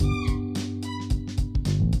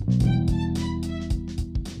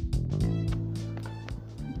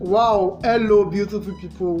Wow, hello, beautiful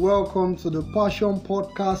people. Welcome to the Passion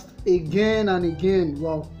Podcast again and again.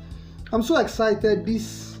 Wow, I'm so excited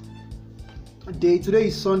this day. Today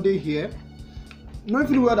is Sunday here. Not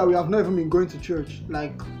feeling well that we have not even been going to church.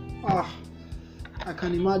 I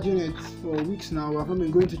can imagine it for weeks now. We have not been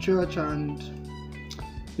going to church, and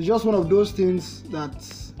it's just one of those things that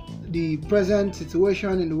the present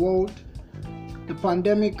situation in the world, the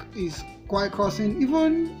pandemic, is quite causing.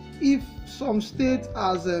 Even if some state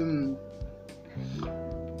has been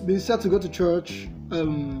set to go to church,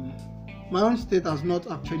 my own state has not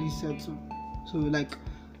actually said so. So my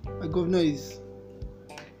governor is,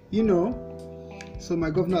 so my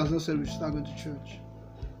governor has not said we should start going to church.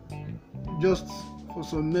 Just for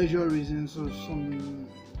some major reasons or some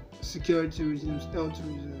security reasons, health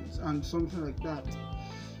reasons, and something like that.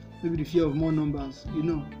 Maybe the fear of more numbers,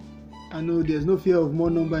 I know there's no fear of more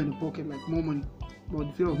number in the pocket, like more money, but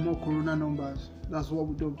the fear of more corona numbers. That's what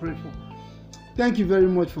we don't pray for. Thank you very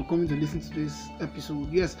much for coming to listen to this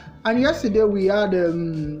episode. Yes, and yesterday we had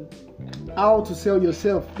how to sell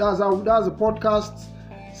yourself. That's a podcast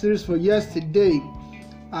series for yesterday,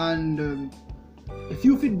 and a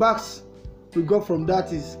few feedbacks we got from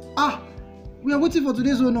that is we are waiting for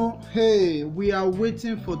today's one. Oh, hey, we are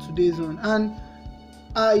waiting for today's one, and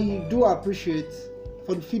I do appreciate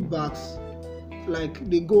for the feedbacks. Like,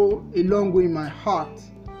 they go a long way in my heart.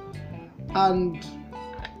 And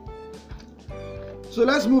so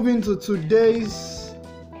let's move into today's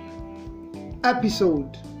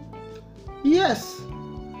episode. Yes,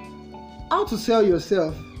 how to sell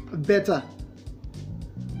yourself better.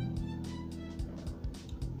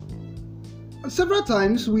 Several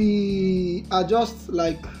times we are just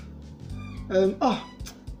like, they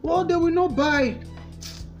will not buy.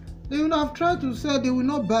 They will not have tried to sell, they will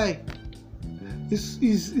not buy.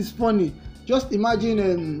 It's funny. Just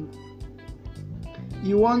imagine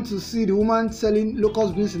you want to see the woman selling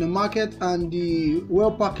locust beans in the market and the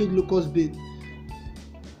well-packaged locust bean.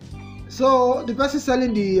 So the person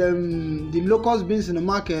selling the locust beans in the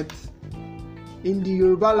market, in the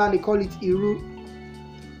Yoruba land they call it Iru.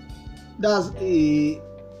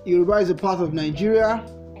 Yoruba is a part of Nigeria.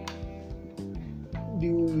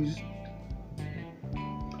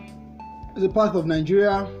 It's a part of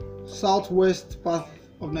Nigeria, southwest part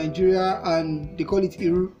of Nigeria, and they call it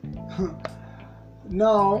Iru.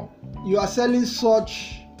 Now you are selling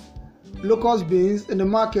such locust beans in the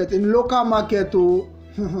market, in local market,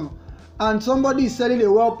 and somebody is selling a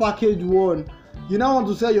well-packaged one. You now want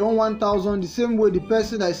to sell your own 1,000 the same way the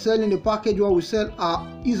person that is selling the packaged one will sell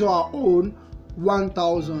his or her own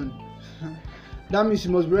 1,000. That means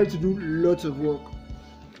you must be ready to do lots of work.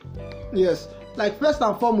 Yes. Like, first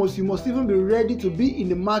and foremost, you must even be ready to be in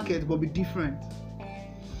the market but be different.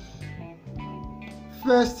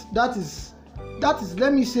 First, that is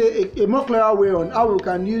let me say a more clearer way on how we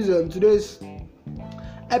can use today's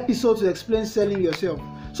episode to explain selling yourself.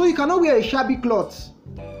 So you cannot wear a shabby cloth.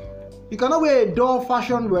 You cannot wear a dull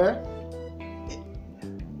fashion wear,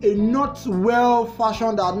 a not well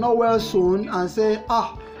fashioned, that not well sewn, and say,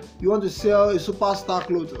 you want to sell a superstar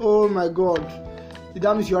cloth. Oh my God.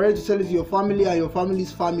 That means you are ready to sell it to your family and your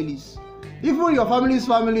family's families. Even your family's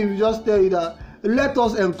family will just tell you that, let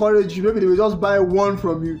us encourage you. Maybe they will just buy one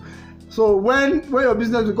from you. So when your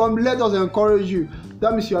business will come, let us encourage you.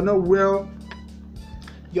 That means you are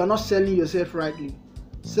not selling yourself rightly.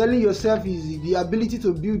 Selling yourself is the ability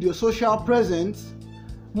to build your social presence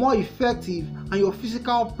more effective and your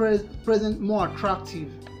physical presence more attractive.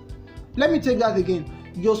 Let me take that again.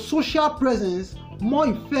 Your social presence more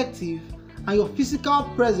effective and your physical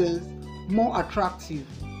presence more attractive.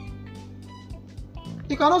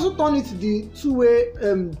 You can also turn it the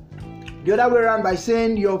other way around by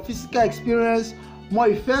saying your physical experience more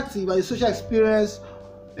effective and your social experience,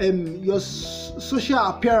 your social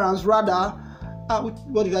appearance rather.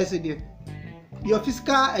 What did I say there? Your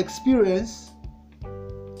physical experience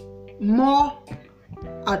more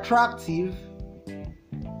attractive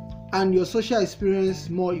and your social experience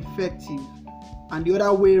more effective, and the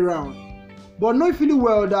other way around. But know really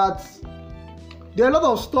well that there are a lot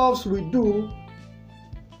of stuffs we do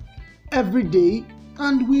every day,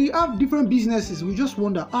 and we have different businesses. We just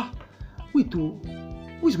wonder, who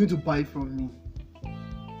is going to buy from me?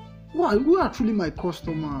 Who are truly my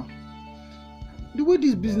customer? The way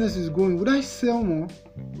this business is going, would I sell more?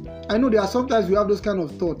 I know there are sometimes we have those kind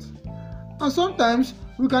of thoughts, and sometimes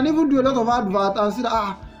we can even do a lot of advert and say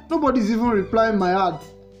that nobody's even replying my ad.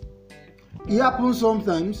 It happens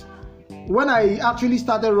sometimes. When I actually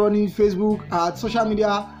started running Facebook, social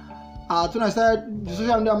media, when I started the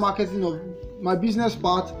social media marketing of my business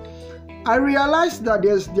part, I realized that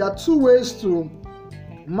there are two ways to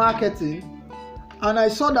marketing, and I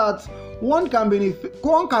saw that one can be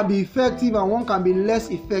effective and one can be less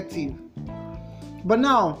effective. But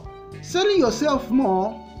now, selling yourself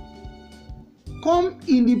more come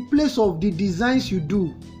in the place of the designs you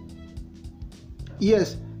do.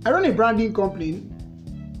 Yes, I run a branding company,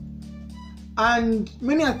 and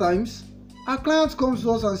many a times our clients come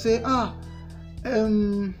to us and say,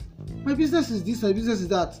 my business is this, my business is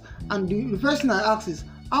that, and the first thing I ask is,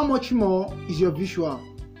 how much more is your visual?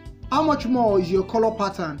 How much more is your color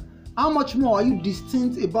pattern? How much more are you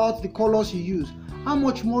distinct about the colors you use? How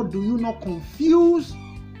much more do you not confuse?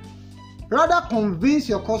 Rather convince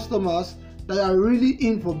your customers that you are really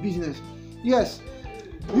in for business. Yes,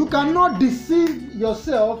 you cannot deceive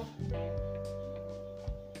yourself.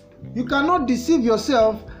 You cannot deceive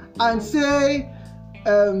yourself and say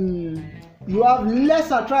you have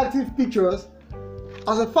less attractive pictures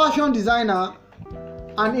as a fashion designer.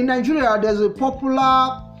 And in Nigeria, there's a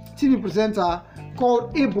popular TV presenter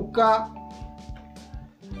called Ebuka.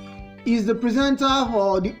 He's the presenter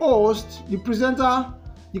for the host, the presenter,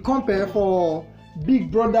 the compare for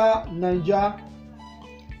Big Brother Naija.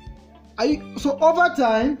 So over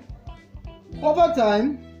time,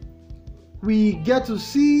 we get to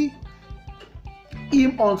see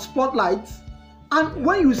him on spotlight. And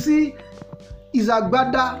when you see his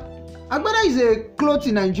agbada is a cloth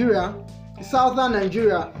in Nigeria, southern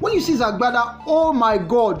Nigeria. When you see his agbada, oh my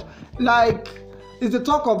God, like it's the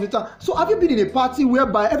talk of the town. So have you been in a party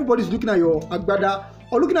whereby everybody's looking at your agbada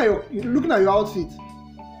or looking at your outfit?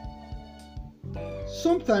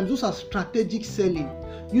 Sometimes those are strategic selling.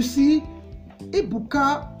 You see,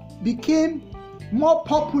 Ebuka became more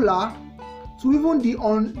popular to even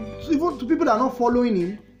to people that are not following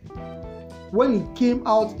him when he came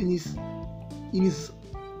out in his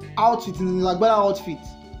outfit, in his agbada outfit.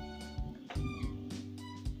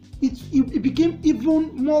 It became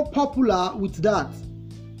even more popular with that.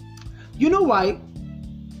 You know why?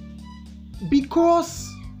 Because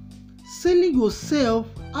selling yourself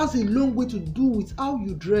has a long way to do with how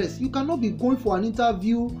you dress. You cannot be going for an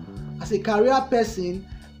interview as a career person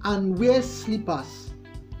and wear slippers.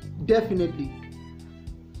 Definitely.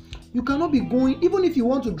 You cannot be going, even if you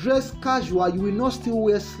want to dress casual, you will not still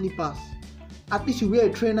wear slippers. At least you wear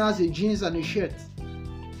a trainers, a jeans, and a shirt.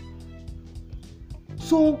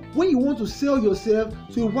 So when you want to sell yourself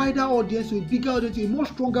to a wider audience, to a bigger audience, to a more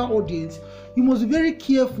stronger audience, you must be very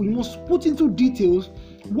careful. You must put into details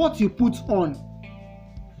what you put on.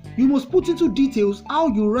 You must put into details how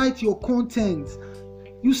you write your content.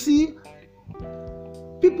 You see,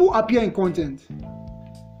 people appear in content.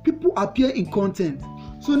 People appear in content.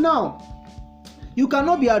 So now, you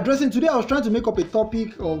cannot be addressing. Today I was trying to make up a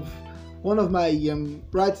topic of one of my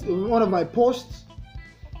posts.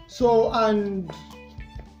 So, and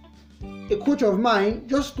a coach of mine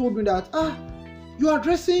just told me that you are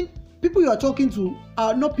addressing people you are talking to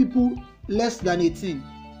are not people less than 18.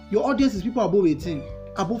 Your audience is people above 18,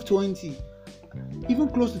 above 20, even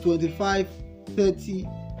close to 25, 30.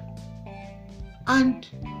 And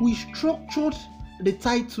we structured the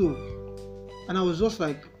title, and I was just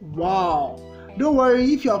like, wow. Don't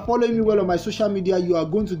worry, if you are following me well on my social media, you are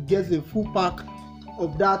going to get the full pack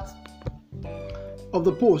of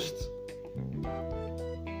the post.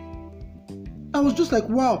 I was just like,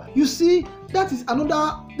 wow. You see, that is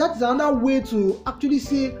another way to actually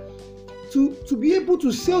say, to be able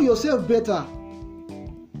to sell yourself better.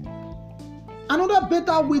 Another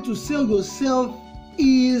better way to sell yourself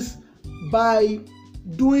is by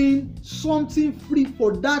doing something free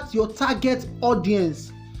for that your target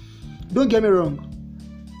audience. Don't get me wrong.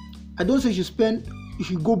 I don't say you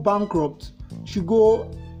should go bankrupt, you should go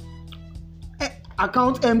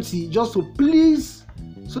account empty just to please,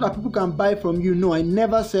 so that people can buy from you. No, I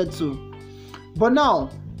never said so. But now,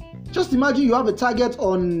 just imagine you have a target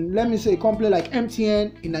on, let me say, a company like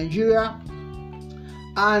MTN in Nigeria,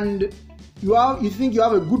 and you think you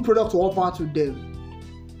have a good product to offer to them.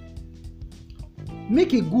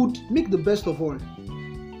 Make the best of all.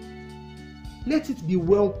 Let it be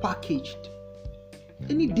well packaged.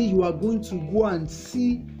 Any day you are going to go and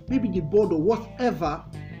see maybe the board or whatever,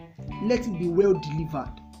 let it be well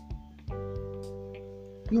delivered.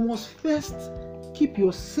 You must first keep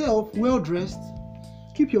yourself well dressed,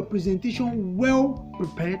 keep your presentation well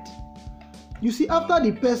prepared. You see, after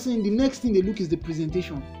the person, the next thing they look is the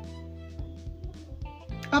presentation.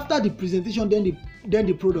 After the presentation, then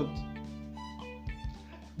the product.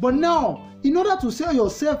 But now, in order to sell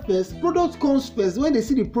yourself first, product comes first. When they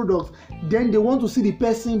see the product, then they want to see the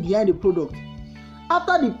person behind the product.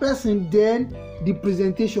 After the person, then the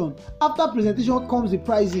presentation. After presentation comes the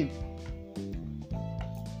pricing.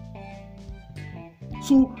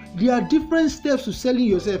 So there are different steps to selling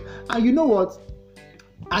yourself. And you know what?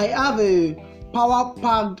 I have a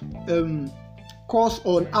power-packed course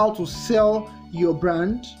on how to sell your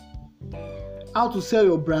brand.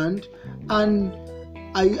 And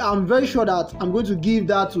I am very sure that I'm going to give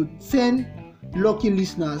that to 10 lucky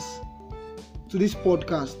listeners to this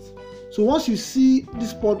podcast. So once you see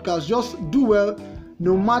this podcast, just do well,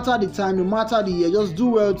 no matter the time, no matter the year, just do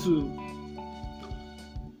well to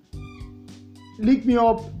link me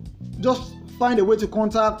up. Just find a way to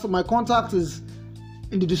contact. My contact is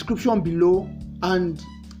in the description below, and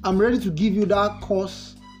I'm ready to give you that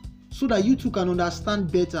course so that you too can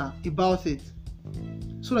understand better about it.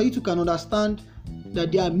 So that you too can understand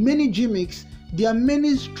that there are many gimmicks, there are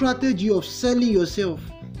many strategies of selling yourself.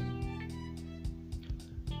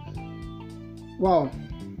 Wow.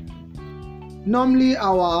 Normally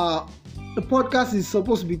the podcast is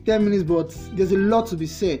supposed to be 10 minutes, but there's a lot to be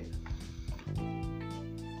said.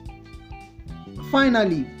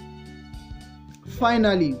 Finally,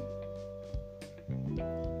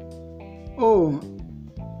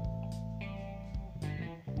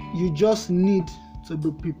 you just need to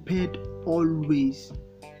be prepared always.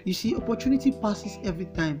 You see, opportunity passes every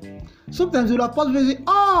time. Sometimes you'll have passed by and say,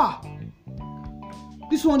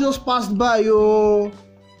 this one just passed by, yo.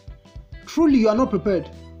 Truly, you are not prepared.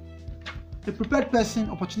 A prepared person,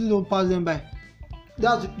 opportunity don't pass them by.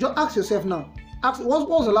 Just ask yourself now. What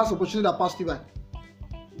was the last opportunity that passed you by?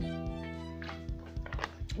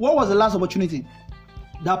 What was the last opportunity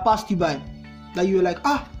that passed you by that you were like,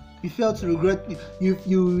 you felt regret, you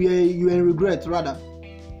were in regret rather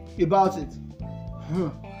about it?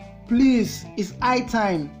 Please, it's high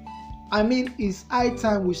time. It's high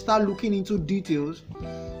time we start looking into details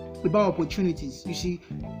about opportunities. You see,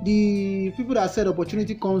 the people that said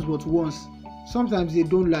opportunity comes but once, sometimes they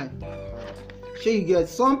don't lie. Sure, you get.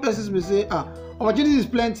 Some persons may say, opportunity is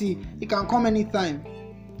plenty, it can come anytime.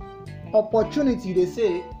 Opportunity, they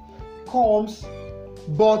say, comes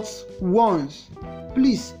but once.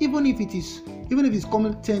 Please, even if it's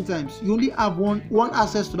coming 10 times, you only have one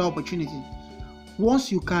access to that opportunity.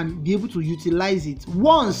 Once you can be able to utilize it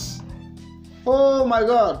once, oh my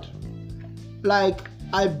God, like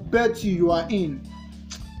I bet you are in.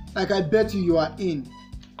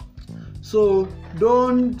 So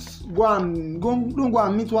don't go and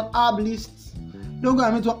meet one herbalist. Don't go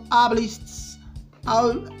and meet one herbalist.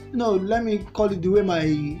 Let me call it the way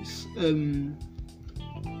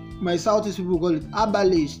my Southeast people call it,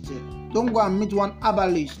 herbalist. Don't go and meet one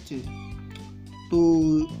herbalist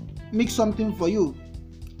to mix something for you.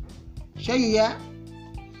 Sure, yeah.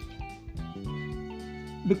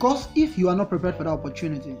 Because if you are not prepared for that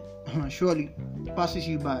opportunity, surely it passes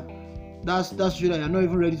you by. That's true that you're not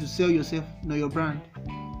even ready to sell yourself, nor your brand.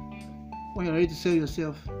 When you're ready to sell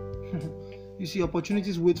yourself, you see,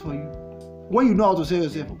 opportunities wait for you. When you know how to sell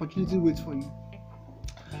yourself, opportunities wait for you.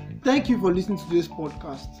 Thank you for listening to this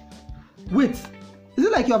podcast. Wait, is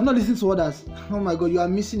it like you have not listened to others? Oh my God, you are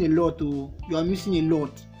missing a lot. You are missing a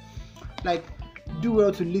lot. Like, do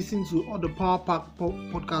well to listen to all the Power Pack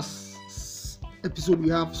podcast episode we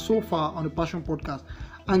have so far on the Passion Podcast.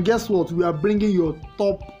 And guess what? We are bringing your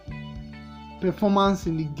top performance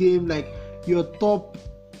in the game, like your top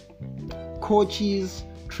coaches,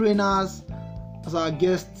 trainers as our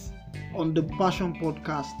guests on the Passion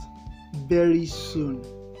Podcast very soon.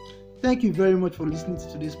 Thank you very much for listening to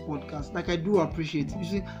today's podcast. Like, I do appreciate it. You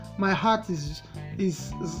see, my heart is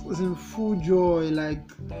in full joy. Like,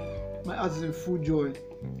 my heart is in full joy.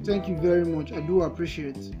 Thank you very much. I do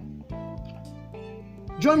appreciate it.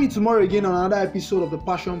 Join me tomorrow again on another episode of the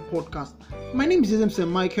Passion Podcast. My name is St.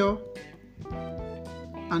 Michael,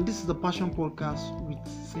 and this is the Passion Podcast with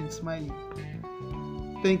Saintsmiling.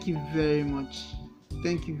 Thank you very much.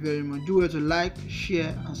 Thank you very much. Do well to like,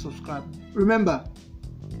 share, and subscribe. Remember,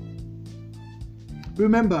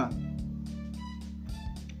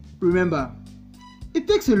 it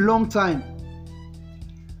takes a long time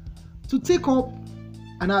to take up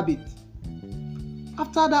an habit.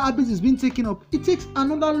 After that habit is being taken up, it takes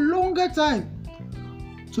another longer time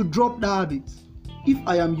to drop that habit. If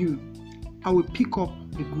I am you, I will pick up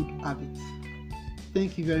the good habits.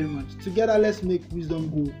 Thank you very much. Together, let's make wisdom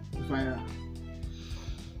go viral.